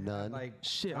even None. had like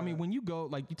Shit, I mean, when you go,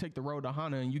 like, you take the road to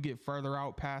Hana and you get further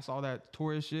out past all that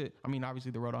tourist shit. I mean,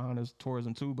 obviously the road to Hana is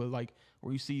tourism too, but like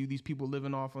where you see these people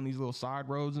living off on these little side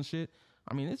roads and shit.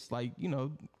 I mean, it's like, you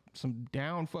know, some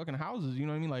down fucking houses. You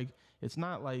know what I mean? Like, it's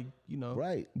not like, you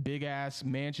know, big ass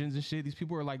mansions and shit. These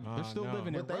people are like, they're still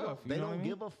living it rough. They don't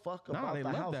give a fuck about they the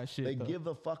love house. that shit, They though. give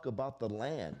a fuck about the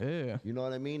land. Yeah. You know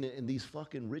what I mean? And these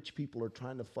fucking rich people are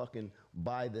trying to fucking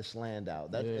buy this land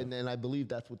out. And I believe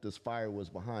that's what this fire was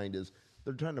behind, is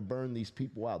they're trying to burn these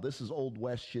people out. This is Old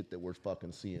West shit that we're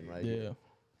fucking seeing right here.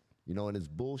 You know, and it's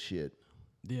bullshit.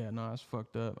 Yeah, no, it's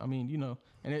fucked up. I mean, you know,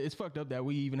 and it's fucked up that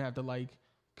we even have to like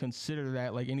consider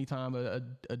that, like, anytime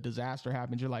a disaster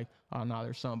happens, you're like, oh no,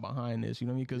 there's something behind this. You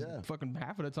know what I mean? Because fucking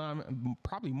half of the time,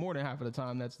 probably more than half of the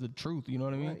time, that's the truth. You know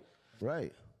what I mean?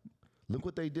 Right. Look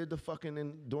what they did to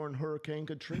fucking during Hurricane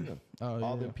Katrina.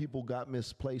 All them people got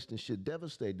misplaced and shit,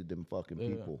 devastated them fucking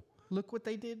people. Look what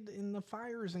they did in the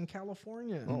fires in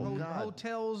California. Oh, God.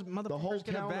 Hotels, motherfuckers whole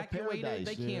get town of evacuated. Paradise.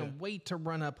 They can't wait to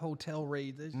run up hotel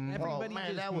raids. Everybody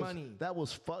man, gets money. that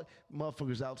was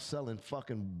motherfuckers out selling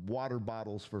fucking water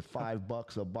bottles for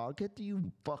 $5 a bottle. Get to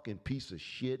you fucking piece of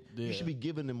shit. You should be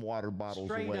giving them water bottles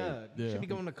Straight away. up. You should be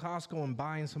going to Costco and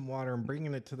buying some water and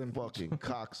bringing it to them. Fucking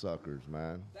cocksuckers,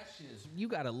 man. That shit is, you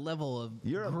got a level of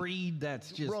You're a- greed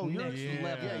that's just next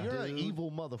level. Yeah, you're an dude. evil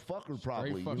motherfucker,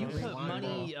 probably. fucking You know? put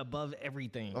money above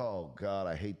everything. Oh God,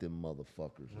 I hate them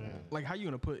motherfuckers, man. Like, how you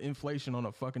gonna put inflation on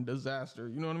a fucking disaster?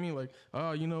 You know what I mean? Like,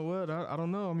 oh, you know what? I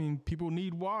don't know. I mean, people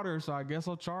need water, so I guess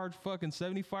I'll charge fucking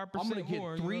 75% I'm gonna get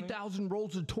more. You know what I mean? 3,000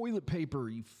 rolls of toilet paper.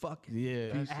 You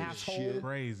fucking asshole.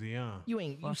 Crazy, huh? You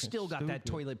ain't. You still got that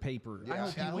toilet paper. I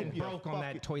hope you went broke on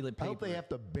that toilet I paper. hope they have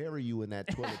to bury you in that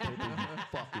toilet paper, you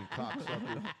fucking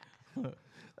cocksucker.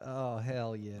 Oh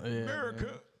hell yeah,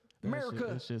 America. America.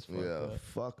 That shit's fucked Yeah, up.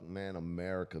 fuck, man,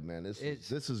 America, man. This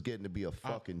is getting to be a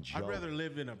fucking joke. I'd rather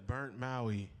live in a burnt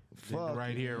Maui Fuck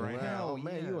right here, right man. now. Oh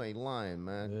man, you ain't lying,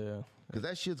 man. Yeah. Because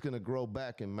that shit's gonna grow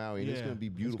back in Maui, and it's Yeah. gonna be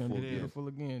It's beautiful. gonna be again. beautiful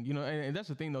again. You know, and that's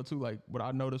the thing though too. Like what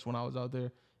I noticed when I was out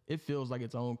there, it feels like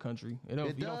its own country. You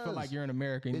don't feel does. like you're in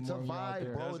America anymore. It's a when you're out vibe,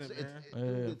 there. bro.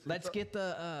 Doesn't, Let's get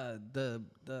the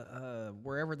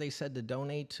wherever they said to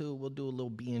donate to. We'll do a little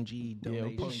B&G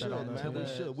donation. post that on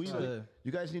man. We should.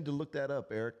 You guys need to look that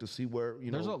up, Eric, to see where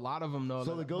There's a lot of them though.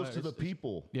 So it goes but to the it's-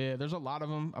 people. Yeah, there's a lot of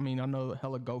them. I mean, I know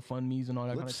hella GoFundMe's and all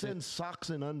that kind Let's of send shit. socks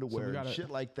and underwear and gotta- shit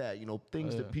like that. You know,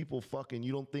 things that people fucking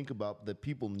you don't think about that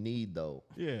people need though.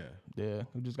 Yeah. Yeah,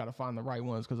 we just got to find the right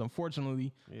ones because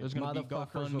unfortunately, there's gonna be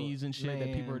Motherfuckers GoFundMe's and shit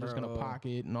that people are just gonna bro.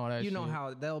 pocket and all that. You shit. know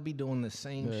how they'll be doing the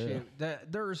same shit.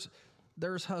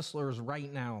 There's hustlers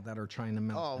right now that are trying to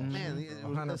melt. Oh man,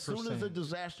 as soon as the 100%.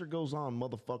 disaster goes on,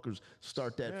 motherfuckers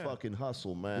start that fucking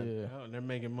hustle, man. Yeah. Oh, and they're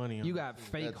making money. On You got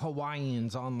fake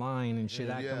Hawaiians online and shit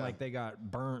acting Yeah. like they got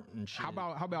burnt and shit. How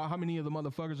about how many of the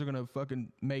motherfuckers are gonna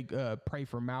fucking make pray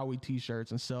for Maui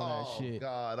T-shirts and sell that Oh shit?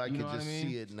 God, I You can know what just I mean?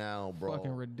 see it now, bro.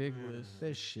 Fucking ridiculous.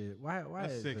 this shit? Why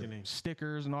That's is it? sickening.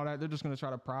 Stickers and all that. They're just gonna try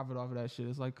to profit off of that shit.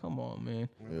 It's like, come on, man.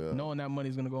 Yeah. Knowing that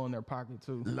money's gonna go in their pocket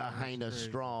too. Lahaina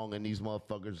strong, and these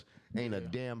motherfuckers ain't a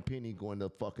damn penny going to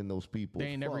fucking those people. They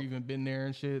ain't never Fuck. even been there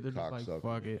and shit. They're just like, Cocksucker.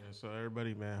 fuck it. Yeah, so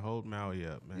everybody, man, hold Maui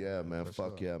up, man. Yeah, man.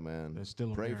 Fuck yeah, man. It's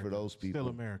still Pray America. for those people. Still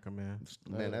America, man.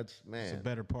 Man, that's It's a man.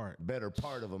 better part. Better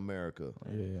part of America.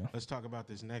 Yeah. Let's talk about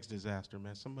this next disaster,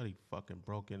 man. Somebody fucking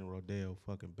broke in Rodeo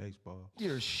fucking baseball.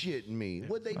 You're shitting me.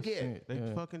 What'd they get?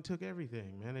 They fucking took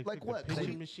everything, man. They Like took what? the 'Cause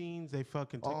pitching they- machines. They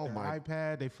fucking took Oh their my-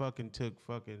 iPad. They fucking took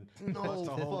fucking No bust a hole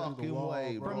through the fucking wall,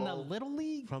 way, bro. From the Little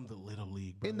League? From the Little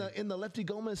League, In brother. the Lefty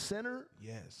Gomez Center,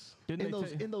 Yes. Didn't in they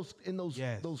those ta- in those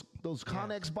Yes. those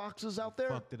Connex boxes out there,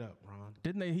 Fucked it up, Ron.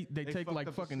 Didn't they take fucked like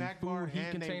up the fucking snack bar food heat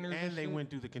and containers and they shit? went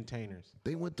through the containers.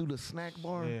 they went through the snack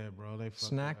bar. Yeah, bro. They fucked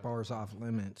Snack it up. bars off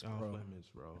limits, Off bro. limits,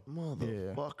 bro.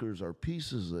 Motherfuckers are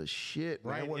pieces of shit,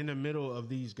 man. Right What- in the middle of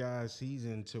these guys'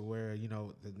 season to where, you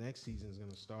know, the next season is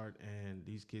going to start and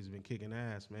these kids have been kicking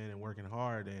ass, man, and working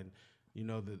hard. And, you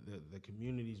know, the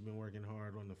community's been working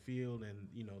hard on the field and,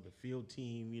 you know, the field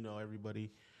team, you know,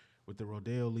 everybody with the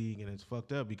Rodeo League. And it's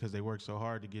fucked up because they work so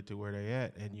hard to get to where they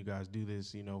at. And you guys do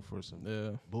this, you know, for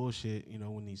some bullshit, you know,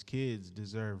 when these kids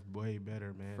deserve way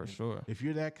better, man. For And sure. If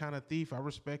you're that kind of thief, I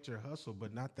respect your hustle,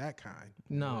 but not that kind.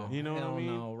 No, You know what I hell mean?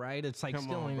 no, right? It's like Come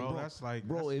stealing, on, bro. That's like,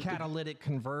 Bro, that's- if the- catalytic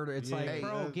converter. It's like, Hey,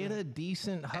 bro, get a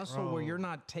decent hustle where Bro. you're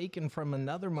not taking from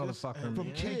another motherfucker, and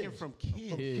man. take it kids. from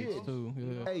kids. Kids too.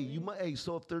 Yeah. Hey, you might. Hey,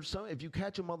 so if you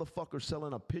catch a motherfucker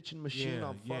selling a pitching machine Yeah,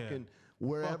 on yeah. fucking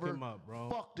wherever, him up, bro.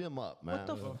 Fuck them up, man. What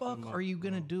the fuck are you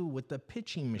gonna do with the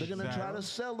pitching They're machine? gonna try to Exactly.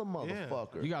 sell the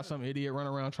motherfucker. You got some idiot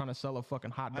running around trying to sell a fucking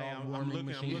hot dog Hey, I'm warming looking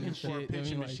machine and for a shit. You know what I pitching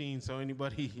mean? Like, machine, so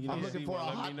anybody, you know, I'm looking see for a one,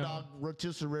 let me hot know. dog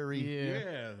rotisserie. Yeah.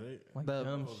 Yeah, they- Like The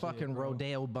dumb shit, fucking bro.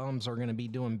 Rodeo bums are gonna be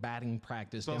doing batting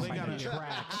practice So down they by gotta the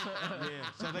tracks. yeah.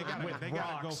 So they gotta go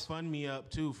rocks. fund me up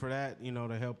too for that, you know,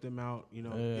 to help them out, you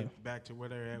know, Yeah. get back to where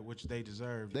they're at, which they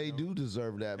deserve. you They know? do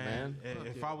deserve that, man. And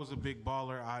if I was a big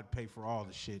baller, I'd pay for all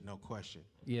the shit, no question.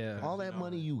 Yeah, All that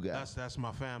money you got, That's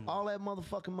my family. all that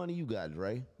motherfucking money you got,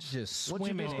 Dre. just Why don't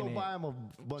you swimming just go in buy it. him a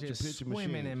bunch Just of pitching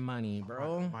swimming machines? in money,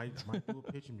 bro. might do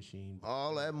a pitching machine.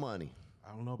 All that money. I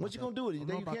don't know. What about you gonna do with it? I don't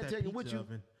know You about can't that take it with pizza you.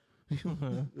 oven.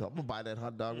 I'm gonna buy that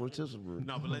hot dog rotisserie.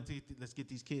 No, but let's get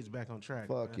these kids back on track.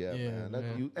 Fuck man. yeah, Yeah, man. That,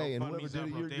 man. you, hey, and whoever GoFundMe's did up,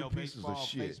 it, you're Rodeo pieces of Baseball,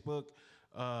 shit. Facebook.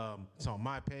 It's on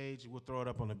my page. We'll throw it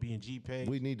up on the B&G page.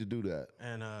 We need to do that.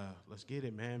 And let's get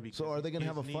it, man. Because So are they these gonna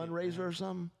have a kids need it, fundraiser man. or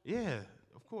something? Yeah,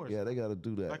 of course. Yeah, they got to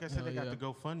do that. Like I said, they got yeah. the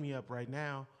GoFundMe up right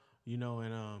now. You know,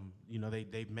 and you know,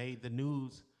 they made the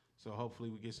news. So hopefully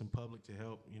we get some public to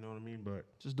help. You know what I mean? But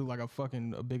Just do like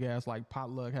a big ass like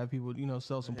potluck. Have people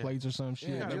sell some plates or some shit.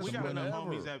 Yeah, we just got enough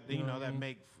whatever. homies that You know what I mean?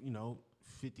 make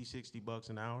 $50-$60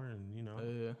 an hour, and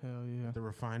Yeah, hell yeah, the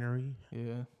refinery.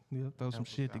 yeah. Throw some Help us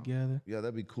shit out. together. Yeah,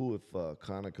 that'd be cool if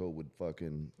Conoco would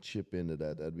fucking chip into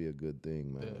that. That'd be a good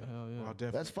thing, man. Yeah, hell yeah. I'll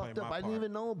definitely That's play fucked up. my I didn't part.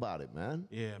 even know about it, man.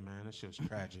 Yeah, man, that shit's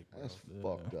tragic. Bro. That's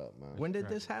fucked up, man. When did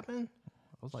this happen?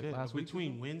 I was like Shit, last week.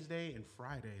 between Wednesday and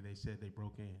Friday, they said they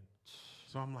broke in.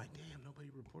 So I'm like, damn, nobody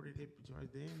reported it right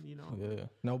then, you know? Yeah.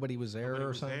 Nobody was there Nobody or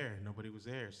was something. there. Nobody was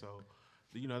there. So,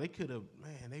 they could have,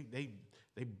 man, they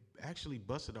actually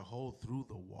busted a hole through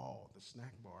the wall, the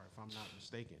snack bar, if I'm not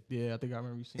mistaken. Yeah, I think I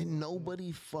remember you seeing. And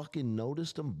nobody fucking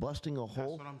noticed them busting a That's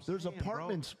hole. what I'm There's saying,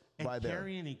 apartments bro. by And there.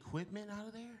 carrying equipment out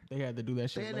of there? They had to do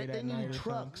that shit They- late they at need night or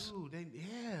trucks. something. Dude,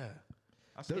 yeah.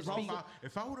 I said, There's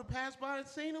if I would have passed by and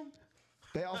seen them,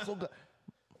 They also got.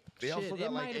 They Shit, also it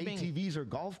got like might have been- ATVs or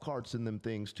golf carts in them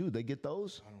things too. They get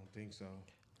those. I don't think so.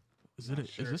 Is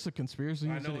this a conspiracy?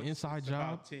 I Is it know an inside it's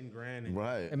job? about 10 grand. And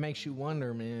Right. It makes you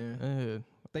wonder, man. Yeah.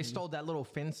 They stole that little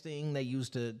fence thing they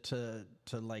used to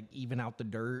like even out the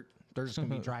dirt. They're just gonna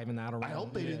be driving that around. I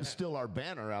hope they didn't steal our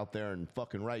banner out there in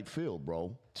fucking right field,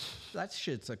 bro. That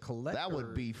shit's a collector. That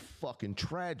would be fucking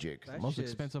tragic. That Most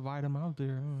shit's expensive item out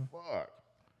there. Huh? Fuck.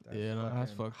 Yeah, no,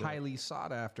 that's fucked up. highly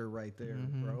sought after right there,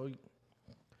 bro.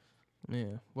 Yeah.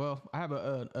 Well, I have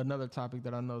another topic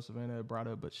that I know Savannah had brought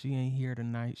up, but she ain't here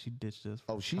tonight. She ditched us.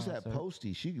 for Oh, the she's at concert.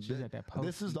 Posty. She's at that Posty.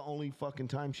 This is the only fucking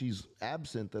time she's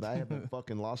absent that I haven't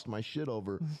fucking lost my shit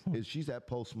over. Is she's at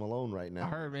Post Malone right now? I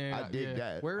heard, man. I dig Yeah.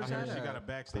 that. Where's I heard that? she got a At?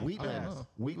 backstage Wheatland? pass.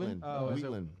 Wheatland. is it-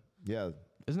 Wheatland. Yeah.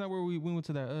 Isn't that where we went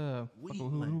to that?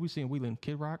 Who we seen? Wheatland,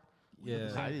 Kid Rock. Yeah,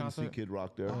 I didn't see concert? Kid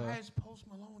Rock there. Why is Post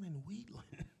Malone in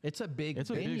Wheatland? it's a big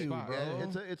It's a big venue, spot. bro.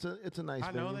 Yeah, it's a nice.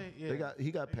 I know venue. they- yeah. He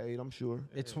got paid. I'm sure.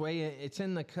 It's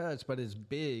in the cuts, but it's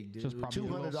big, dude. Just probably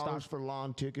 $200 for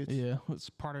lawn tickets. Yeah, it's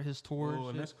part of his tour. Oh, and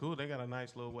shit. that's cool. They got a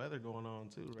nice little weather going on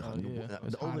too. Right? Yeah,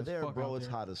 it's hot Over as there, fuck bro, out it's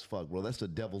there. hot as fuck, bro. That's the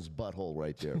devil's butthole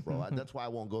right there, bro. That's why I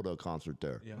won't go to a concert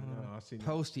there. Yeah, no, I seen.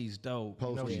 Posty's dope. You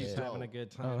know Posty's she's dope. having a good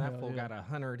time. Oh, that hell fool yeah. got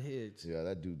 100 hits. Yeah,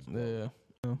 that dude's dope. Yeah.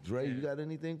 Dre, you got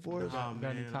anything for us? Oh,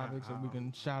 Got any man, topics that we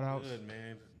can shout out? Good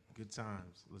man, good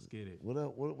times. Let's get it. What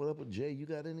up? What up with Jay? You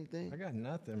got anything? I got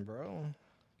nothing, bro.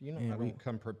 You know Yeah, I don't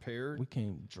come prepared. We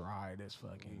came dry this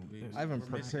fucking. I haven't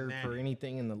We're missing prepared for Nanny.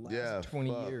 anything in the last Yeah, 20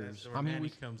 fuck. years. That's where I mean, Manny we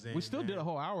comes in, we still man. did a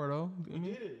whole hour though. We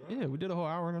did it. Right? Yeah, we did a whole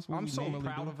hour. That's what I'm we so normally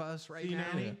proud do. of us right See, now.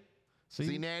 Nanny?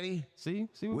 See, Nanny? See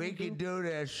what we do? do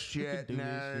that shit, do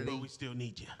this shit. But we still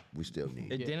need you. We still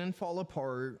need It it. didn't fall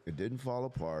apart. It didn't fall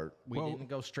apart. We Well, didn't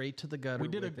go straight to the gutter. We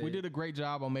did a great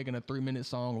job on making a 3-minute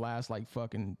song last like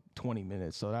fucking 20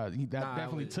 minutes. So that Nah,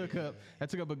 definitely it took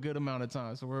up a good amount of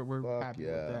time. So we're Fuck happy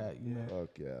yeah. with that. You know.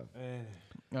 Fuck yeah.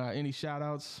 Any shout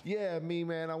outs? Yeah, me,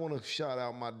 man. I want to shout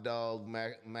out my dog,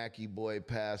 Mackie Boy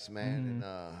Pass, man.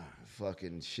 And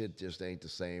fucking shit just ain't the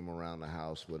same around the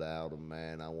house without him,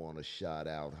 man. I want to shout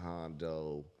out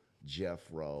Hondo,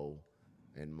 Jeffro,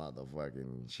 and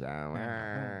motherfucking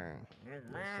Shower.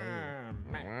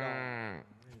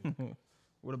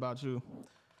 What about you?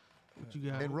 What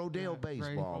you got? And Rodale What you got, Dre?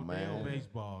 Baseball, man.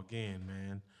 Baseball again,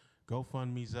 man.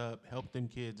 GoFundMe's up. Help them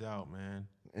kids out, man.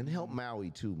 And help Maui,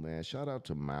 too, man. Shout out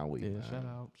to Maui, Yeah, man. shout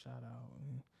out.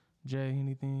 Jay,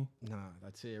 anything? Nah,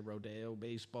 that's it. Rodeo,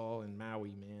 baseball, and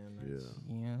Maui, man. That's,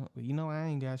 Yeah, but you know I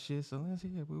ain't got shit, so let's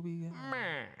hear what we got.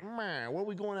 Man, where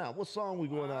we going out? What song we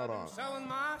going out on? Selling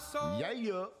my soul,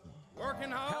 Yeah.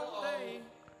 working all day,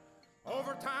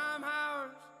 overtime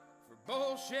hours for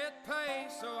bullshit pay,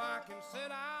 so I can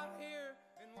sit out here